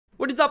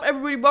What is up,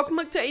 everybody? Welcome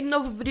back to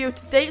another video.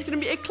 Today it's going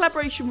to be a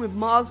collaboration with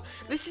Mars.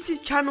 This is his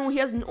channel. He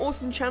has an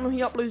awesome channel.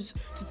 He uploads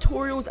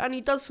tutorials and he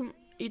does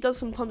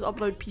sometimes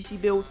upload PC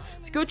builds.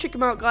 So go check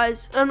him out,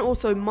 guys, and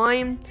also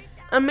mine.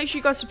 And make sure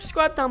you guys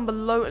subscribe down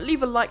below and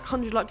leave a like.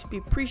 100 likes would be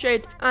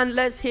appreciated. And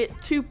let's hit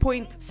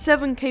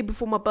 2.7k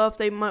before my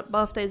birthday. My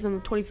birthday is on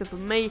the 25th of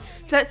May.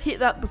 So let's hit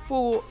that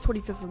before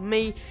 25th of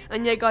May.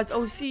 And yeah, guys, I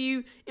will see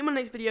you in my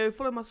next video.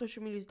 Follow my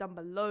social medias down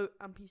below.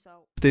 And peace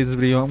out. Today's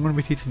video, I'm going to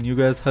be teaching you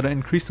guys how to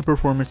increase the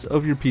performance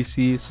of your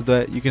PC so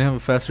that you can have a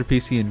faster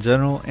PC in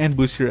general and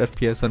boost your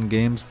FPS on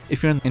games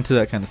if you're into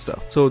that kind of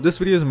stuff. So this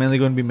video is mainly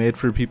going to be made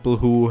for people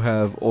who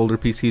have older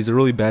PCs or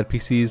really bad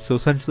PCs. So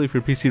essentially, if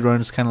your PC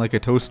runs kind of like a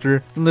toaster,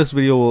 then this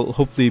video will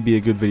hopefully be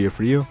a good video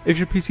for you. If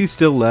your PC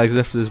still lags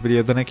after this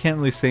video, then I can't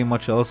really say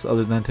much else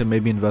other than to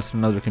maybe invest in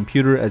another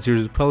computer, as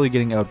yours is probably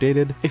getting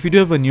outdated. If you do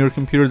have a newer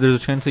computer,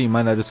 there's a chance that you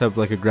might not just have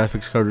like a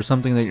graphics card or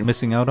something that you're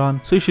missing out on,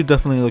 so you should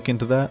definitely look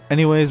into that.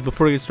 Anyways,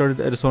 before I get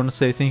started, I just want to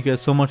say thank you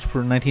guys so much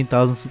for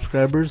 19,000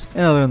 subscribers,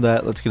 and other than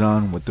that, let's get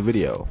on with the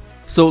video.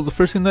 So the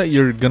first thing that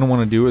you're going to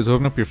want to do is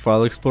open up your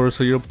file explorer.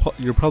 So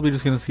you're probably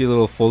just going to see a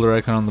little folder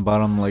icon on the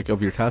bottom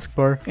of your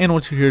taskbar, and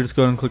once you're here, just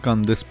go ahead and click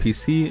on this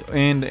PC,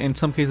 and in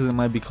some cases it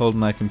might be called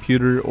my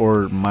computer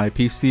or my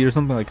PC or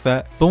something like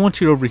that. But once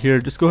you're over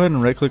here, just go ahead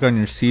and right click on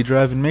your C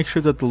drive and make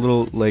sure that the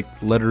little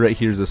letter right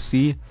here is a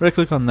C. Right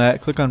click on that,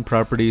 click on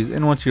properties,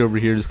 and once you're over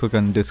here, just click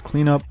on disk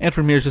cleanup, and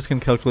from here it's just going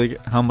to calculate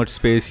how much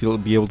space you'll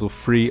be able to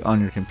free on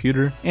your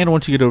computer. And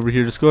once you get over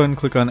here, just go ahead and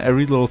click on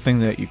every little thing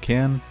that you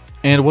can.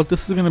 And what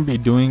this is going to be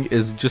doing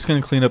is just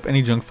going to clean up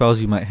any junk files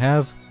you might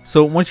have.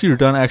 So once you're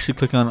done, actually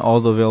click on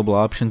all the available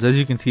options. As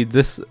you can see,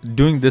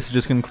 doing this is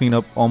just going to clean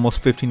up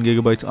almost 15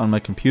 gigabytes on my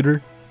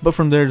computer. But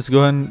from there, just go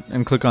ahead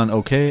and click on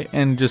OK,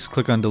 and just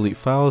click on delete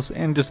files,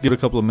 and just give it a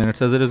couple of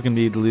minutes, as it is going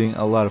to be deleting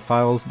a lot of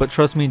files. But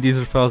trust me, these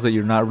are files that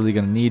you're not really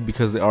going to need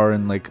because they are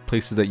in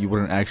places that you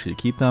wouldn't actually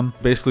keep them.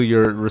 Basically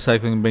your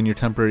recycling bin, your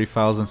temporary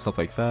files and stuff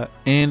like that.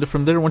 And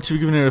from there, once you've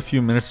given it a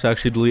few minutes to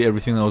actually delete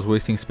everything that was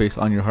wasting space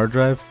on your hard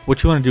drive,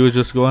 what you want to do is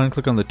just go ahead and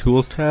click on the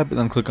tools tab and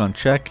then click on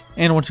check.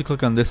 And once you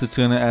click on this, it's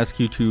going to ask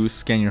you to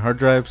scan your hard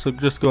drive. So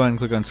just go ahead and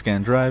click on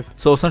scan drive.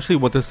 So essentially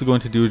what this is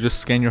going to do is just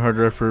scan your hard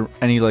drive for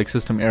any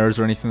system errors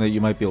or anything that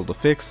you might be able to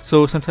fix.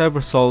 So since I have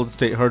a solid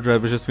state hard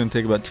drive, it's just going to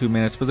take about 2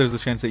 minutes, but there's a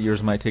chance that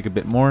yours might take a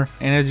bit more.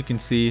 And as you can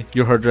see,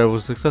 your hard drive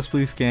was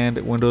successfully scanned,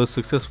 Windows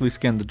successfully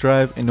scanned the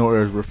drive, and no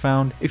errors were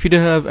found. If you did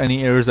have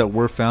any errors that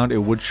were found, it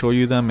would show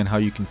you them and how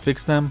you can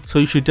fix them. So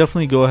you should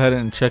definitely go ahead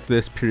and check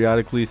this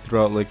periodically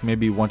throughout,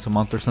 maybe once a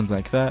month or something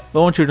like that.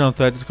 But once you're done with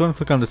that, just go and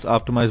click on this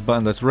optimize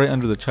button that's right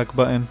under the check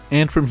button,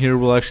 and from here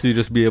we'll actually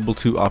just be able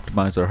to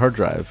optimize our hard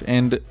drive.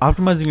 And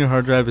optimizing your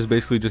hard drive is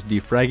basically just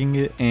defragging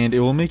it, and it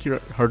will make your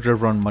hard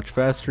drive run much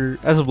faster.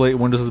 As of late,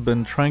 Windows has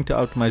been trying to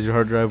optimize your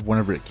hard drive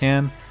whenever it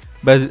can,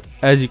 but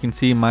as you can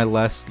see, my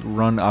last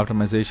run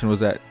optimization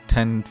was at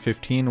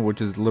 10:15, which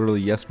is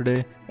literally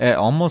yesterday, at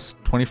almost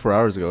 24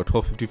 hours ago,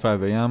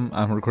 12:55 a.m.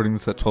 I'm recording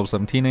this at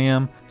 12:17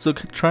 a.m. So it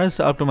tries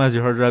to optimize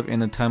your hard drive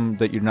in a time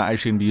that you're not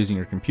actually going to be using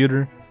your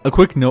computer. A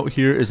quick note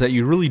here is that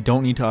you really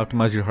don't need to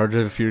optimize your hard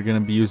drive if you're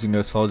going to be using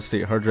a solid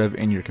state hard drive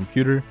in your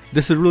computer.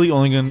 This is really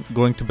only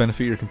going to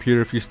benefit your computer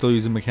if you're still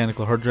using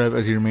mechanical hard drive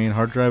as your main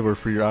hard drive or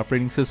for your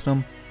operating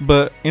system.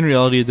 But in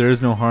reality, there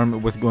is no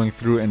harm with going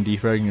through and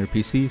defragging your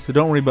PC, so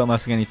don't worry about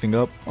messing anything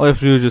up. All you have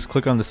to do is just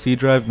click on the C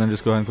drive and then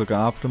just go ahead and click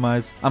on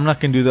optimize. I'm not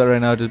going to do that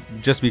right now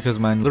just because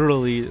mine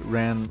literally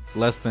ran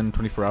less than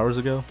 24 hours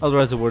ago.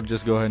 Otherwise I would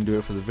just go ahead and do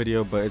it for the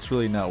video, but it's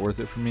really not worth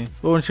it for me.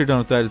 But once you're done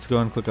with that, just go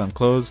ahead and click on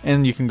close,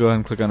 and you can go ahead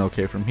and click on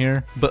OK from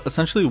here. But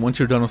essentially, once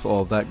you're done with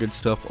all of that good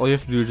stuff, all you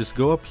have to do is just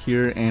go up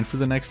here, and for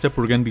the next step,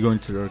 we're going to be going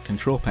to our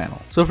control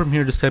panel. So from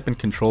here, just type in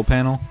control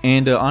panel,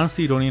 and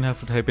honestly, you don't even have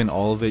to type in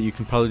all of it. You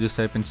can probably just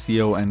type in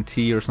CONT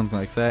or something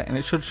like that, and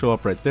it should show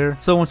up right there.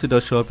 So once it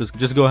does show up,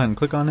 just go ahead and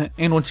click on it,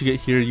 and once you get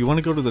here, you want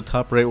to go to the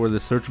top right where the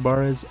search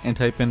bar is and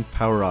type in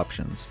power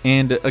options.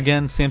 And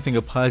again, same thing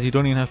applies. You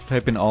don't even have to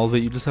type in all of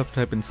it, you just have to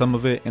type in some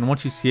of it, and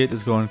once you see it,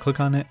 just go and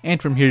click on it,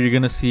 and from here you're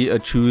going to see a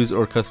choose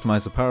or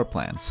customize a power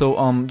plan. So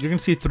you're going to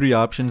see 3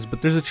 options,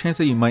 but there's a chance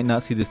that you might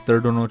not see this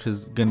third one, which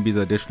is going to be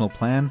the additional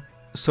plan.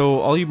 So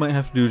all you might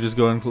have to do is just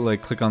go and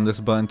click on this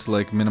button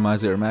to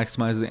minimize it or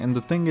maximize it. And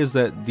the thing is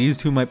that these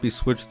two might be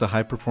switched, the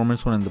high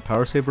performance one and the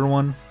power saver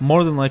one.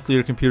 More than likely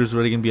your computer is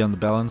already going to be on the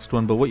balanced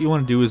one, but what you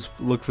want to do is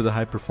look for the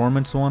high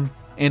performance one.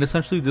 And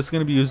essentially this is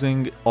going to be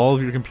using all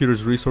of your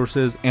computer's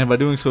resources, and by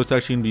doing so it's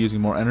actually going to be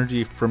using more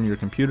energy from your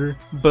computer.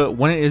 But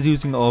when it is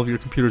using all of your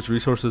computer's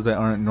resources that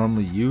aren't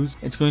normally used,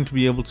 it's going to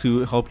be able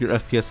to help your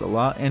FPS a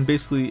lot and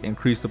basically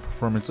increase the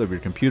performance of your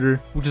computer,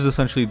 which is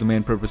essentially the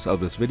main purpose of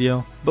this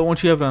video. But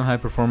once you have it on high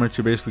performance,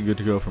 you're basically good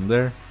to go from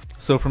there.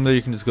 So from there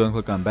you can just go and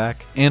click on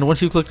back, and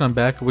once you click on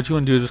back, what you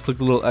want to do is just click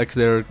the little X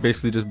there,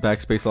 basically just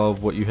backspace all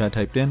of what you had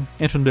typed in,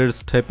 and from there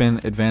just type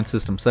in advanced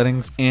system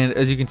settings. And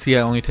as you can see,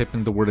 I only typed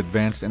in the word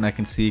advanced, and I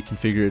can see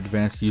configure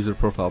advanced user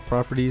profile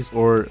properties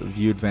or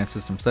view advanced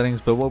system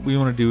settings, but what we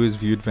want to do is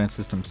view advanced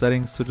system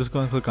settings. So just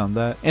go and click on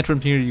that, and from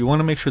here you want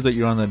to make sure that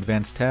you're on the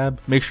advanced tab,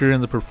 make sure you're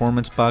in the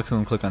performance box and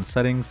then click on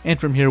settings, and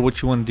from here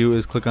what you want to do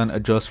is click on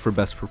adjust for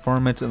best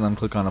performance and then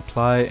click on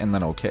apply and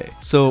then okay.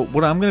 So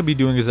what I'm going to be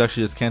doing is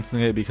actually just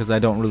canceling it because I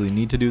don't really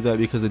need to do that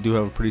because I do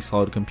have a pretty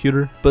solid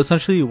computer. But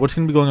essentially what's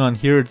going to be going on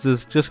here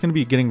is just going to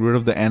be getting rid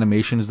of the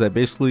animations that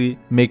basically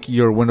make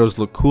your windows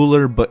look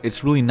cooler, but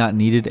it's really not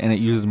needed and it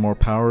uses more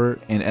power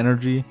and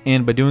energy,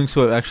 and by doing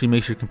so it actually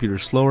makes your computer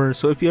slower.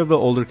 So if you have an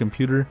older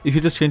computer, if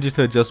you just change it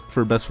to adjust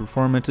for best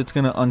performance, it's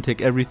going to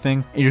untick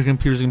everything and your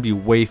computer's going to be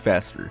way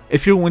faster.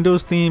 If your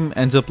Windows theme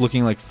ends up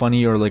looking like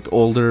funny or like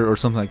older or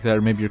something like that,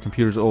 or maybe your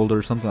computer's older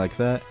or something like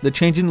that, the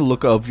changing the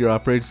look of your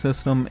operating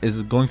system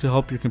is going to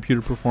help your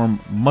computer perform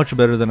much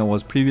better than it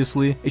was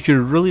previously. If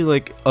you're really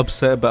like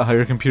upset about how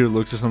your computer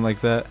looks or something like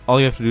that, all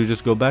you have to do is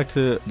just go back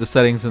to the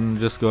settings and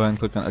just go ahead and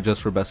click on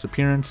adjust for best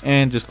appearance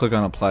and just click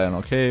on apply and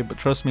okay. But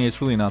trust me,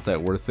 it's really not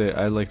that worth it.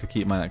 I like to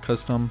keep mine at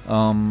custom.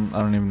 I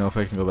don't even know if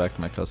I can go back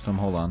to my custom.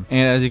 Hold on.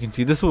 And as you can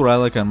see, this is what I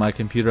like on my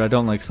computer. I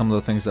don't like some of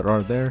the things that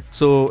are there.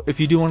 So if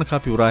you do want to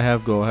copy what I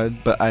have, go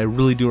ahead, but I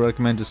really do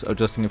recommend just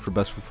adjusting it for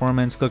best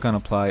performance, click on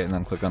apply and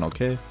then click on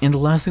OK. And the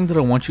last thing that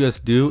I want you guys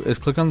to do is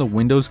click on the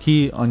Windows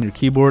key on your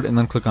keyboard and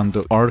then click on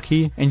the R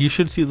key, and you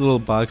should see the little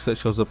box that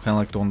shows up kind of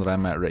like the one that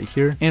I'm at right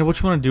here. And what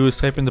you want to do is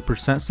type in the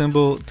percent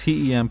symbol,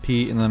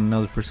 TEMP, and then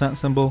another percent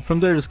symbol. From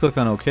there just click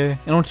on OK,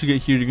 and once you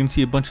get here you can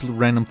see a bunch of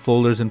random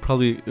folders and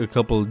probably a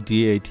couple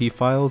DAT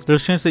files.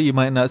 There's a chance that you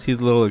might not see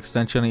the little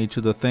extension on each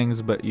of the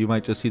things, but you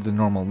might just see the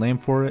normal name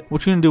for it.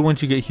 What you're going to do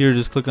once you get here,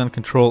 just click on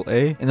Control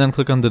A and then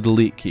click on the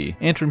delete key,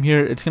 and from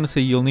here it's going to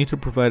say you'll need to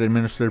provide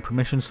administrator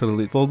permissions to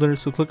delete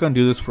folders, so click on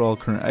do this for all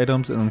current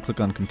items and then click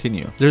on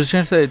continue. There's a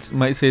chance that it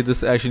might say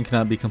this action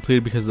cannot be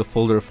completed because the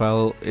folder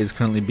file is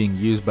currently being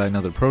used by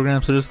another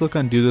program, so just click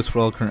on do this for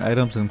all current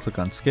items and click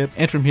on skip.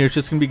 And from here it's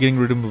just going to be getting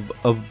rid of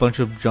a bunch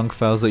of junk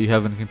files that you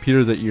have in a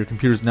computer that your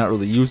computer is not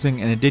really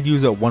using, and it did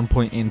use at one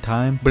point in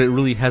time, but it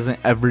really hasn't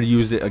ever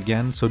used it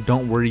again. So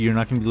don't worry, you're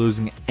not going to be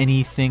losing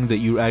anything that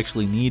you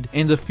actually need,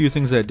 and the few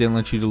things that it didn't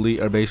let you delete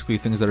are basically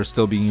things that are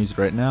still being used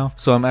right now.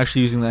 So I'm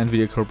actually using the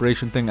NVIDIA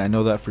Corporation thing, I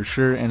know that for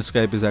sure, and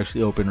Skype is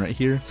actually open right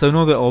here, so I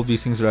know that all of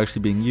these things are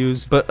actually being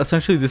used. But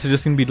essentially this is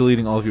just going to be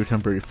deleting all of your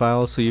temporary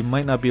files, so you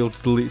might not be able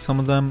to delete some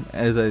of them.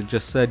 As I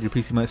just said, your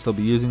PC might still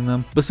be using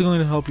them, but it's going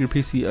to help your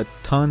PC a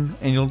ton,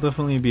 and you'll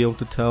definitely be able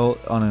to tell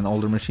on an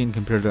older machine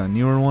compared to a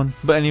newer one.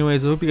 But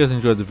anyways, I hope you guys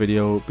enjoyed the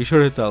video. Be sure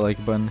to hit that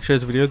like button, share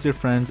this video with your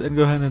friends, and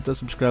go ahead and hit that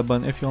subscribe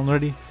button if you aren't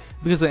already,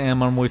 because I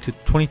am on my way to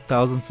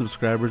 20,000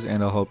 subscribers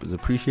and all help is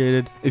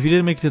appreciated. If you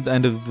didn't make it to the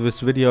end of this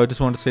video, I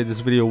just want to say this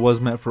video was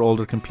meant for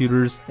older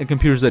computers and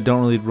computers that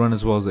don't really run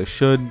as well as they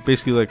should,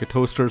 basically like a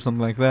toaster or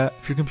something like that.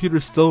 If your computer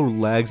still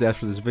lags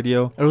after this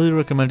video, I really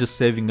recommend just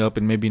saving up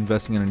and maybe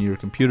investing in a newer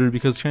computer,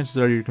 because chances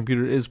are your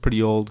computer is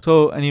pretty old.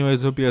 So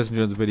anyways, I hope you guys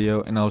enjoyed the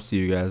video, and I'll see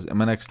you guys in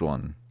my next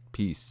one.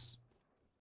 Peace.